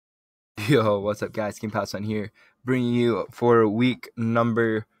Yo, what's up, guys? King Patson here, bringing you for week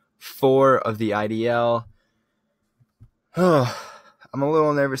number 4 of the IDL. I'm a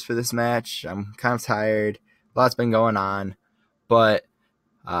little nervous for this match. I'm kind of tired. A lot's been going on, but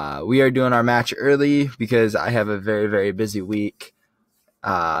we are doing our match early because I have a very, very busy week.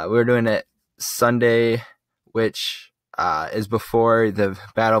 We're doing it Sunday, which is before the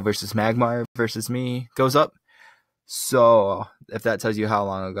battle versus Magmar versus me goes up. So if that tells you how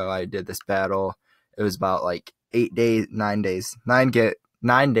long ago I did this battle, it was about like 9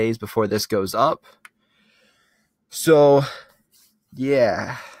 days before this goes up. So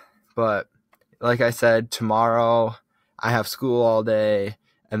yeah, but like I said, tomorrow I have school all day,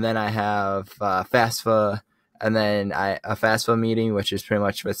 and then I have FAFSA, and then a FAFSA meeting, which is pretty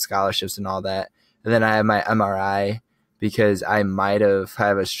much with scholarships and all that. And then I have my MRI because I might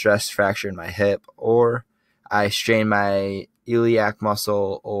have a stress fracture in my hip, or I strained my iliac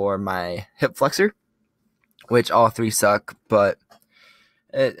muscle or my hip flexor, which all three suck, but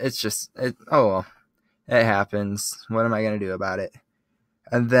oh well, it happens. What am I going to do about it?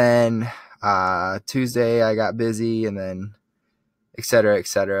 And then Tuesday I got busy, and then et cetera, et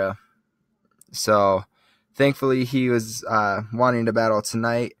cetera. So thankfully he was wanting to battle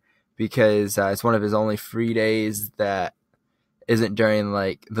tonight because it's one of his only free days that isn't during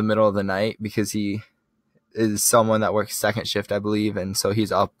like the middle of the night, because he is someone that works second shift, I believe, and so he's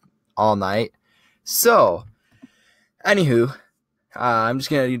up all night. So, anywho, I'm just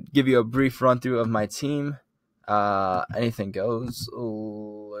gonna give you a brief run through of my team. Anything goes.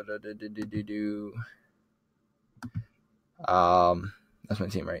 That's my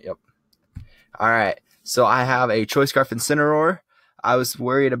team, right? Yep. All right. So I have a Choice Scarf Incineroar. I was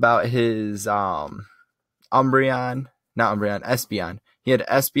worried about his Espeon. He had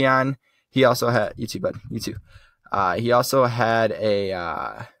Espeon. He also had you too, bud. You too. He also had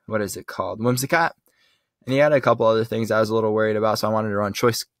a what is it called? Whimsicott. And he had a couple other things I was a little worried about, so I wanted to run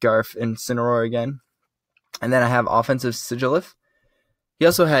Choice Scarf Incineroar again. And then I have offensive Sigilif. He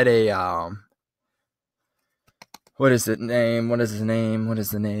also had a what is the name?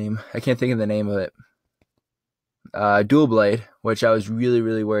 I can't think of the name of it. Dual Blade, which I was really,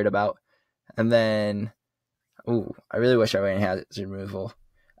 really worried about. And then, I really wish I ran hazard removal.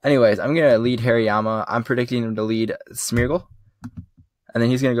 Anyways, I'm going to lead Hariyama. I'm predicting him to lead Smeargle. And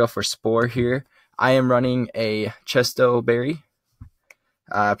then he's going to go for Spore here. I am running a Chesto Berry,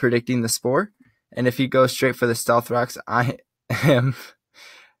 predicting the Spore. And if he goes straight for the Stealth Rocks, I am...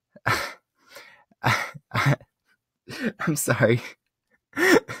 I'm sorry.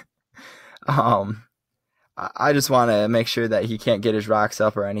 I just want to make sure that he can't get his rocks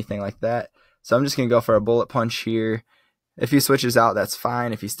up or anything like that. So I'm just going to go for a Bullet Punch here. If he switches out, that's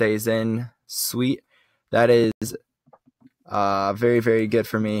fine. If he stays in, sweet. That is very, very good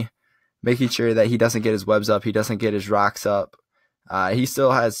for me. Making sure that he doesn't get his webs up. He doesn't get his rocks up. He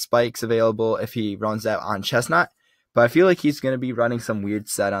still has spikes available if he runs that on Chestnut. But I feel like he's going to be running some weird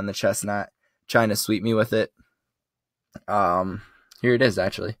set on the Chestnut, trying to sweep me with it. Here it is,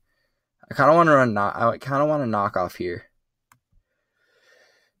 actually. I kind of want to knock off here.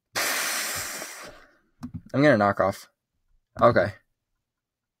 I'm going to knock off. Okay.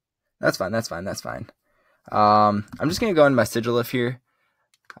 That's fine. I'm just going to go into my Sigilif here.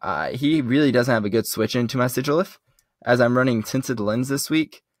 He really doesn't have a good switch into my Sigilif, as I'm running Tinted Lens this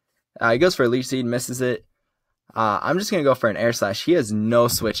week. He goes for a Leech Seed, misses it. I'm just going to go for an Air Slash. He has no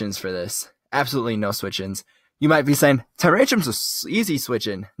switch-ins for this. Absolutely no switch-ins. You might be saying, Tyrantrum's an easy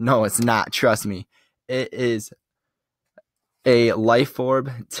switch-in. No, it's not. Trust me. It is a Life Orb,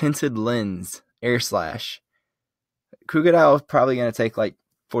 Tinted Lens, Air Slash. Krookodile is probably going to take like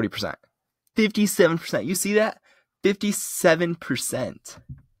 40%. 57%. You see that? 57%.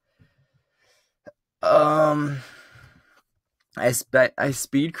 I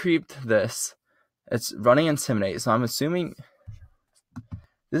speed creeped this. It's running Intimidate, so I'm assuming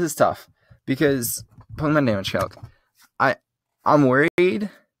this is tough because Pokemon damage calc. I'm worried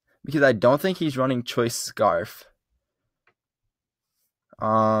because I don't think he's running Choice Scarf.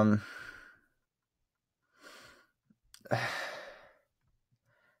 I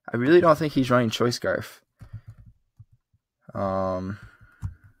really don't think he's running Choice Scarf. I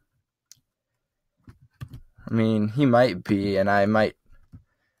mean, he might be, and I might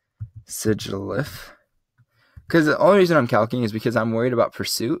Sigilif. Because the only reason I'm calculating is because I'm worried about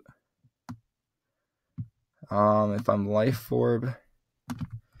Pursuit. If I'm Life Orb,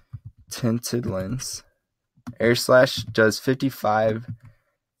 Tinted Lens, Air Slash does 55.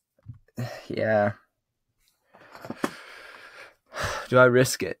 Yeah. Do I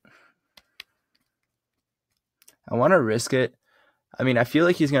risk it? I want to risk it I mean, I feel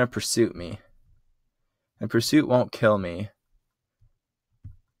like he's going to Pursuit me. And Pursuit won't kill me.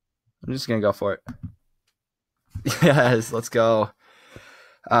 I'm just going to go for it. Yes, let's go.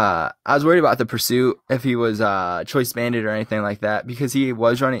 I was worried about the Pursuit if he was Choice Bandit or anything like that, because he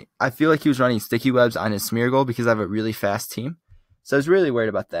was running. I feel like he was running Sticky Webs on his Smeargle because I have a really fast team. So I was really worried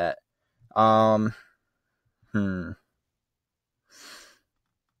about that. I'm just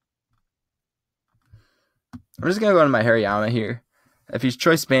going to go into my Hariyama here. If he's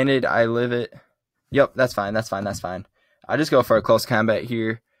Choice Banded, I live it. Yep, that's fine. I just go for a close combat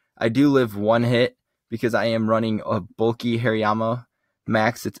here. I do live one hit because I am running a bulky Hariyama,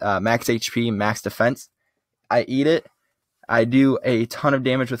 max HP, max defense. I eat it. I do a ton of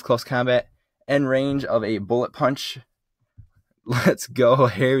damage with close combat and range of a bullet punch. Let's go,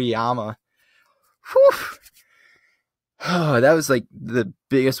 Hariyama. Whew. Oh, that was like the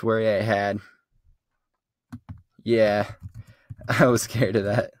biggest worry I had. Yeah, I was scared of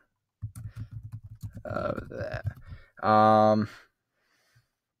that.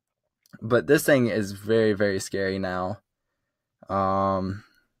 But this thing is very, very scary now. What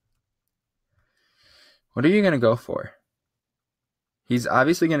are you going to go for? He's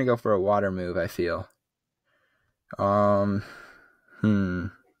obviously going to go for a water move, I feel. I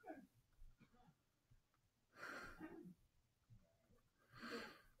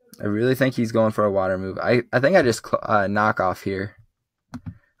really think he's going for a water move. I think I just knock off here.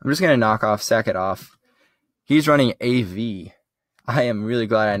 I'm just going to knock off, sack it off. He's running AV. I am really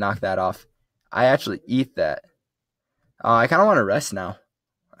glad I knocked that off. I actually eat that. I kind of want to rest now.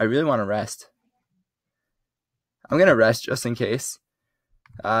 I really want to rest. I'm going to rest just in case.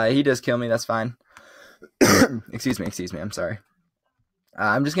 He does kill me. That's fine. Excuse me. I'm sorry.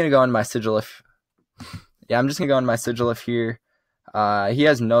 I'm just going to go in my Sigilif. Yeah, I'm just going to go in my Sigilif here. He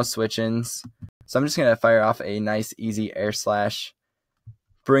has no switch-ins. So I'm just going to fire off a nice, easy air slash,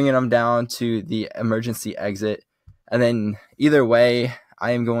 bringing him down to the emergency exit. And then either way,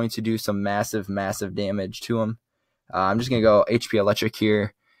 I am going to do some massive, massive damage to him. I'm just going to go HP Electric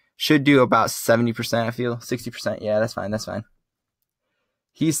here. Should do about 70%, I feel. 60%. Yeah, that's fine.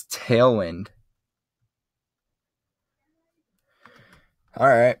 He's Tailwind.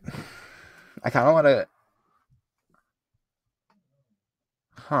 Alright. I kind of want to...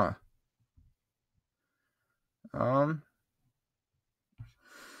 I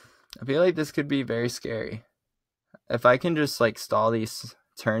feel like this could be very scary. If I can just like stall these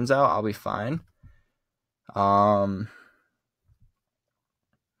turns out, I'll be fine. I'm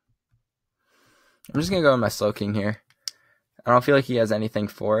just gonna go with my Slowking here. I don't feel like he has anything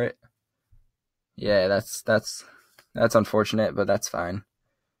for it. Yeah, that's unfortunate, but that's fine.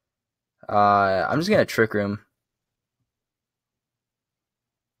 I'm just gonna Trick Room.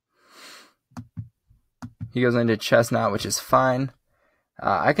 He goes into Chestnut, which is fine.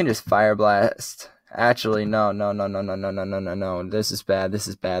 I can just Fire Blast. Actually, no. This is bad.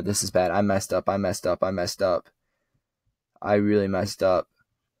 I messed up. I really messed up.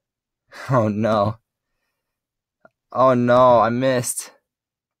 Oh no, I missed.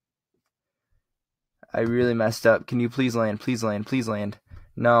 I really messed up. Can you please land?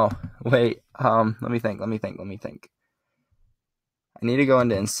 No, wait. Let me think. I need to go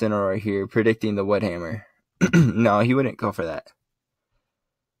into Incineroar here, predicting the Wood Hammer. No, he wouldn't go for that.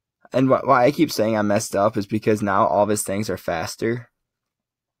 And why I keep saying I messed up is because now all of his things are faster.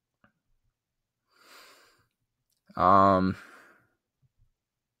 I'm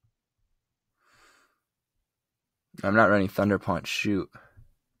not running Thunder Punch. Shoot.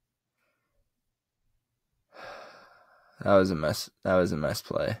 That was a mess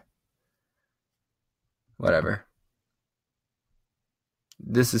play. Whatever.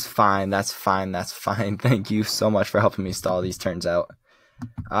 This is fine. That's fine. Thank you so much for helping me stall these turns out.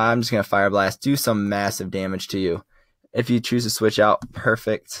 I'm just going to Fire Blast. Do some massive damage to you. If you choose to switch out,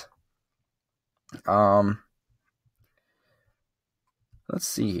 perfect. Let's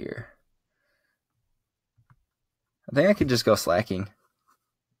see here. I think I could just go Slacking.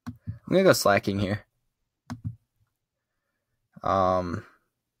 I'm going to go Slacking here. I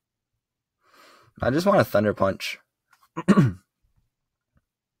just want a Thunder Punch.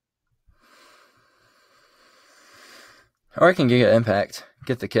 Or I can Giga Impact.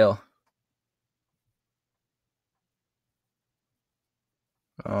 Get the kill.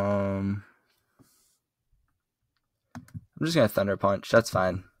 I'm just going to Thunder Punch. That's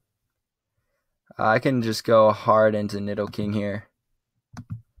fine. I can just go hard into Nidoking here.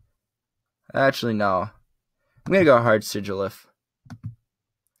 Actually, no. I'm going to go hard Sigilif.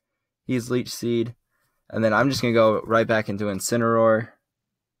 He's Leech Seed. And then I'm just going to go right back into Incineroar.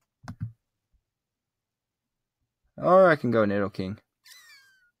 Or I can go Nidoking.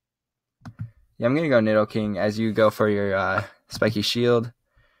 Yeah, I'm going to go Nidoking as you go for your Spiky Shield.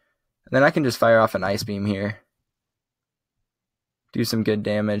 And then I can just fire off an Ice Beam here. Do some good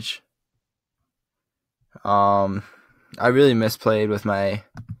damage. I really misplayed with my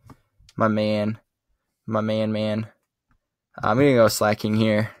man. I'm going to go Slacking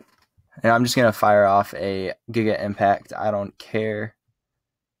here. And I'm just going to fire off a Giga Impact. I don't care.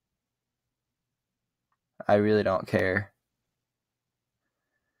 I really don't care.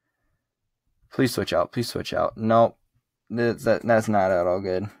 Please switch out. Please switch out. Nope. That's not at all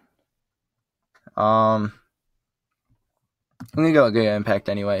good. I'm going to go Giga Impact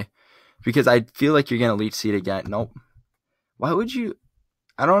anyway. Because I feel like you're going to Leech Seed again. Nope. Why would you?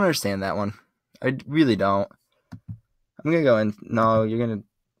 I don't understand that one. I really don't. I'm going to go in. No, you're going to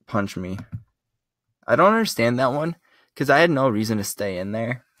punch me. I don't understand that one. Because I had no reason to stay in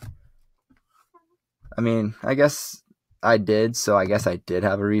there. I mean, I guess I did. So I guess I did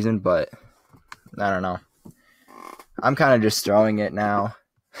have a reason. But I don't know. I'm kind of just throwing it now.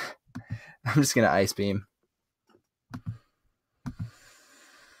 I'm just going to Ice Beam.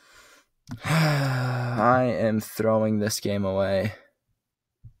 I am throwing this game away.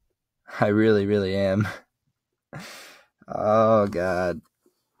 I really, really am. Oh, God.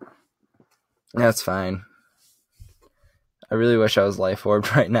 That's fine. I really wish I was Life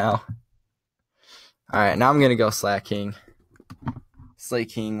Orbed right now. Alright, now I'm going to go Slacking.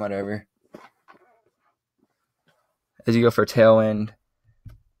 Slaking, whatever. As you go for Tailwind.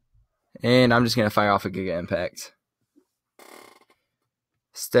 And I'm just going to fire off a Giga Impact.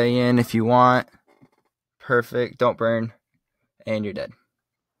 Stay in if you want. Perfect. Don't burn. And you're dead.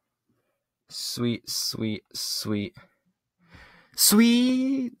 Sweet, sweet, sweet.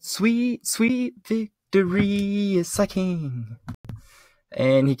 Sweet, sweet, sweet victory is Slacking.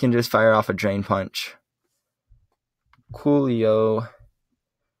 And he can just fire off a Drain Punch. Coolio.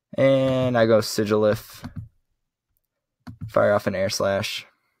 And I go Sigilif. Fire off an Air Slash.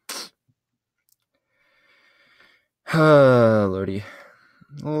 Lordy.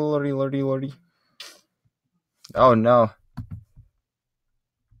 Lordy, lordy, lordy. Oh, no.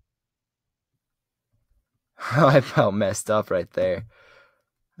 I felt messed up right there.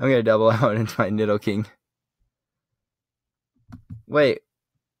 I'm going to double out into my Nidoking. Wait.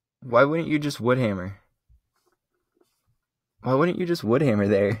 Why wouldn't you just Wood Hammer? Why wouldn't you just Wood Hammer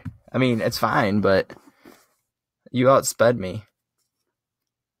there? I mean, it's fine, but you outsped me.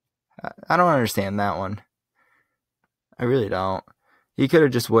 I don't understand that one. I really don't. He could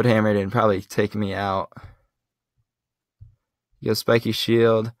have just Wood Hammered and probably taken me out. You go Spiky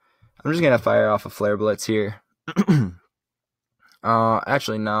Shield. I'm just going to fire off a Flare Blitz here.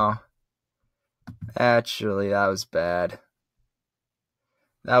 Actually, no. Actually, that was bad.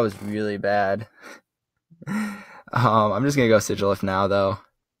 That was really bad. I'm just going to go Sigilif now, though.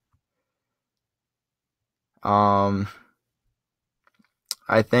 I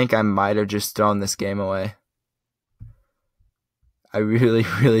think I might have just thrown this game away. I really,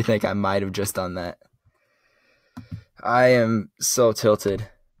 really think I might have just done that. I am so tilted.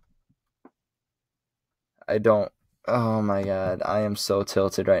 Oh my God, I am so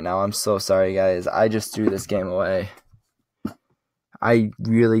tilted right now. I'm so sorry, guys. I just threw this game away. I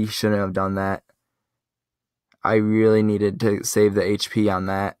really shouldn't have done that. I really needed to save the HP on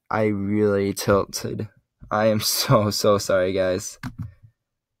that. I really tilted. I am so sorry, guys.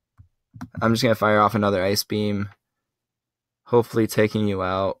 I'm just going to fire off another Ice Beam. Hopefully taking you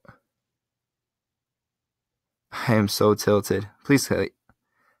out. I am so tilted. Please hit.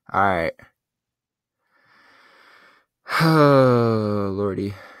 Alright. Oh,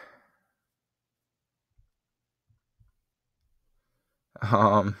 Lordy.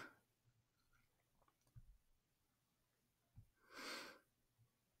 I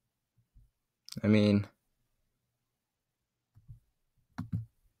mean,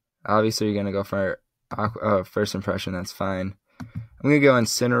 obviously you're going to go for first impression. That's fine. I'm going to go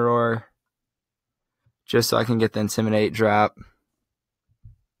Incineroar just so I can get the Intimidate drop.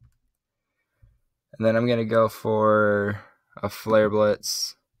 And then I'm going to go for a Flare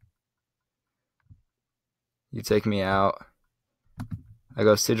Blitz. You take me out. I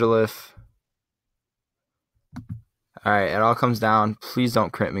go Sigilif. Alright, it all comes down. Please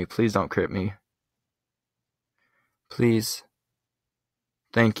don't crit me. Please don't crit me. Please.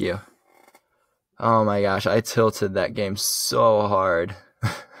 Thank you. Oh my gosh, I tilted that game so hard.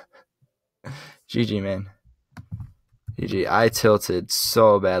 GG, man. GG. I tilted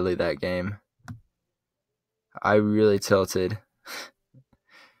so badly that game. I really tilted.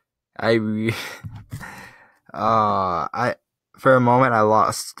 For a moment I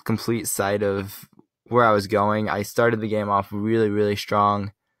lost complete sight of where I was going. I started the game off really, really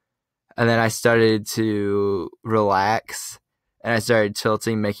strong, and then I started to relax, and I started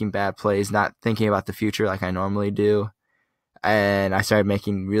tilting, making bad plays, not thinking about the future like I normally do, and I started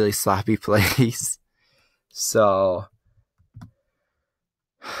making really sloppy plays. So,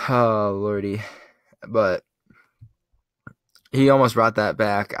 oh lordy, but he almost brought that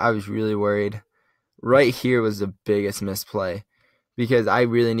back. I was really worried. Right here was the biggest misplay because I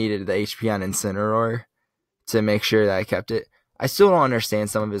really needed the HP on Incineroar to make sure that I kept it. I still don't understand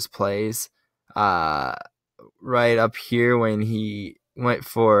some of his plays. Right up here when he went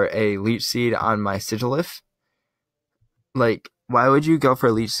for a Leech Seed on my Sigilif. Like, why would you go for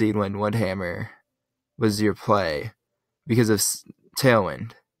a Leech Seed when Woodhammer was your play? Because of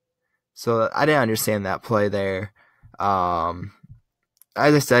Tailwind. So I didn't understand that play there.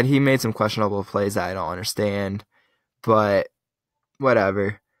 As I said, he made some questionable plays that I don't understand, but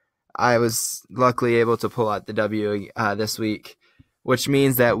whatever. I was luckily able to pull out the W this week, which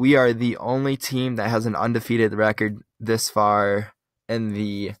means that we are the only team that has an undefeated record this far in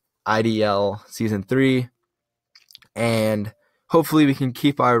the IDL Season 3, and hopefully we can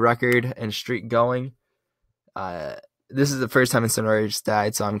keep our record and streak going. This is the first time Incineroar just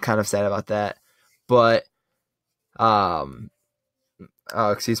died, so I'm kind of sad about that, but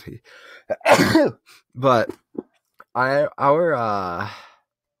excuse me. But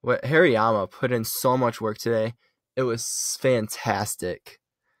Hariyama put in so much work today. It was fantastic.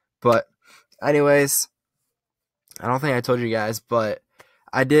 But anyways, I don't think I told you guys, but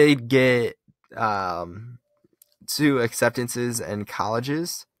I did get 2 acceptances in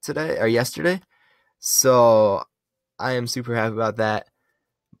colleges yesterday. So I am super happy about that.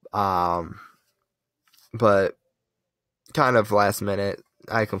 But kind of last minute,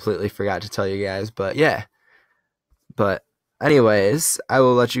 I completely forgot to tell you guys, but yeah. But anyways, I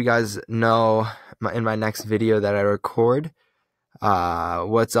will let you guys know in my next video that I record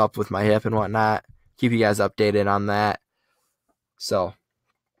what's up with my hip and whatnot. Keep you guys updated on that. So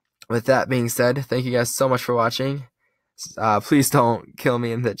with that being said, thank you guys so much for watching. Please don't kill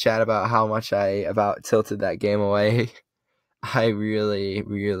me in the chat about how much I about tilted that game away. I really,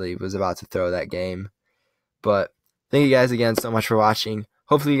 really was about to throw that game. But thank you guys again so much for watching.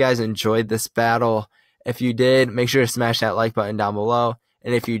 Hopefully you guys enjoyed this battle. If you did, make sure to smash that like button down below.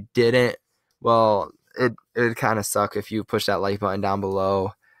 And if you didn't, well, it would kind of suck if you push that like button down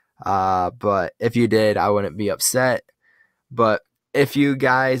below. But if you did, I wouldn't be upset. But if you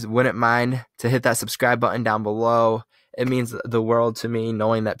guys wouldn't mind to hit that subscribe button down below, it means the world to me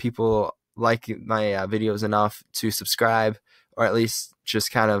knowing that people like my videos enough to subscribe, or at least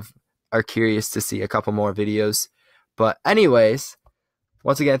just kind of are curious to see a couple more videos. But anyways,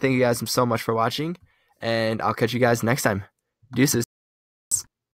 once again, thank you guys so much for watching, and I'll catch you guys next time. Deuces.